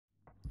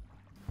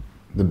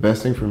The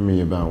best thing for me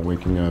about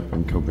waking up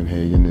in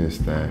Copenhagen is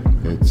that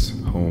it's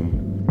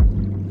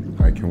home.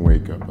 I can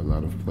wake up a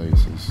lot of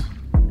places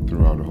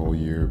throughout the whole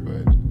year,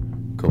 but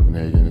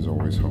Copenhagen is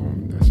always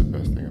home. That's the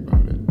best thing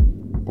about it.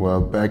 Well,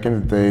 back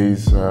in the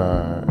days,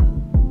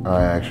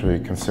 I actually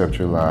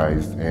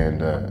conceptualized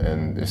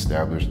and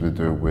established the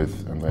deal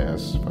with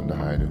Andreas van der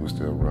Heide, who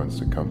still runs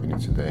the company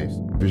today.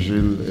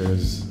 Virgil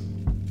is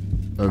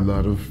a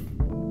lot of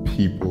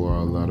people or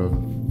a lot of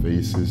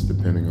faces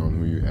depending on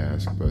who you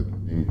ask, but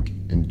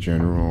in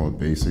general,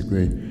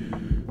 basically,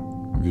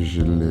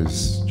 Virgil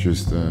is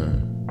just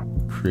a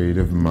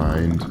creative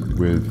mind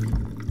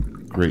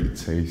with great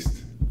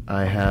taste.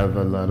 I have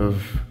a lot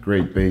of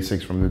great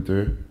basics from the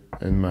deux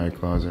in my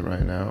closet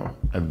right now.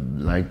 I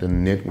like the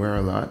knitwear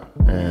a lot,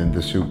 and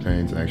the suit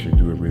paints actually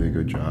do a really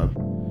good job.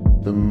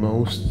 The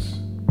most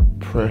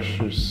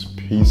precious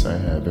piece I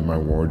have in my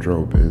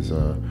wardrobe is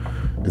a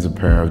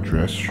pair of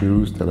dress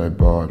shoes that I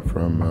bought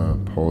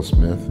from Paul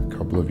Smith a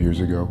couple of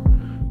years ago.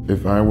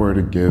 If I were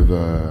to give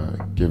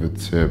a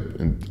tip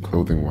in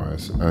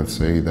clothing-wise, I'd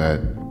say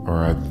that,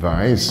 or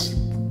advise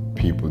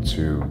people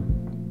to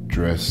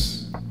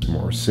dress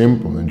more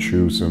simple and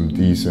choose some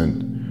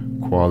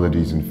decent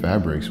qualities and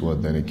fabrics, well,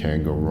 then it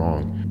can't go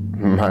wrong.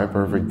 My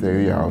perfect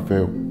daily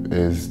outfit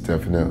is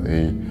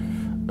definitely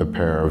a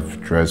pair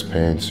of dress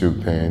pants,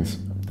 suit pants,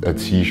 a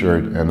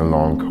t-shirt and a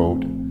long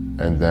coat.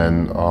 And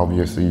then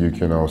obviously you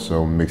can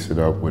also mix it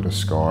up with a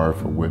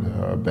scarf or with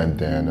a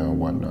bandana or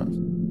whatnot.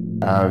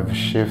 I've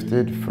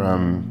shifted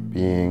from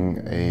being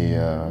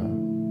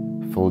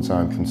a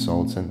full-time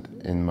consultant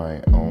in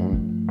my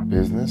own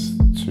business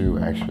to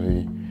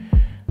actually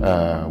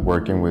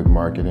working with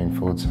marketing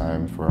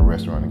full-time for a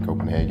restaurant in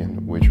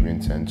Copenhagen, which we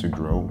intend to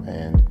grow.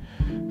 And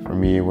for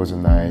me, it was a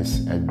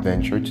nice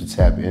adventure to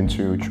tap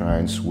into, try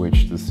and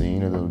switch the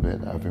scene a little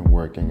bit. I've been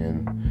working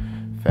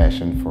in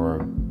fashion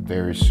for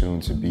very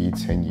soon to be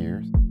 10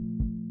 years.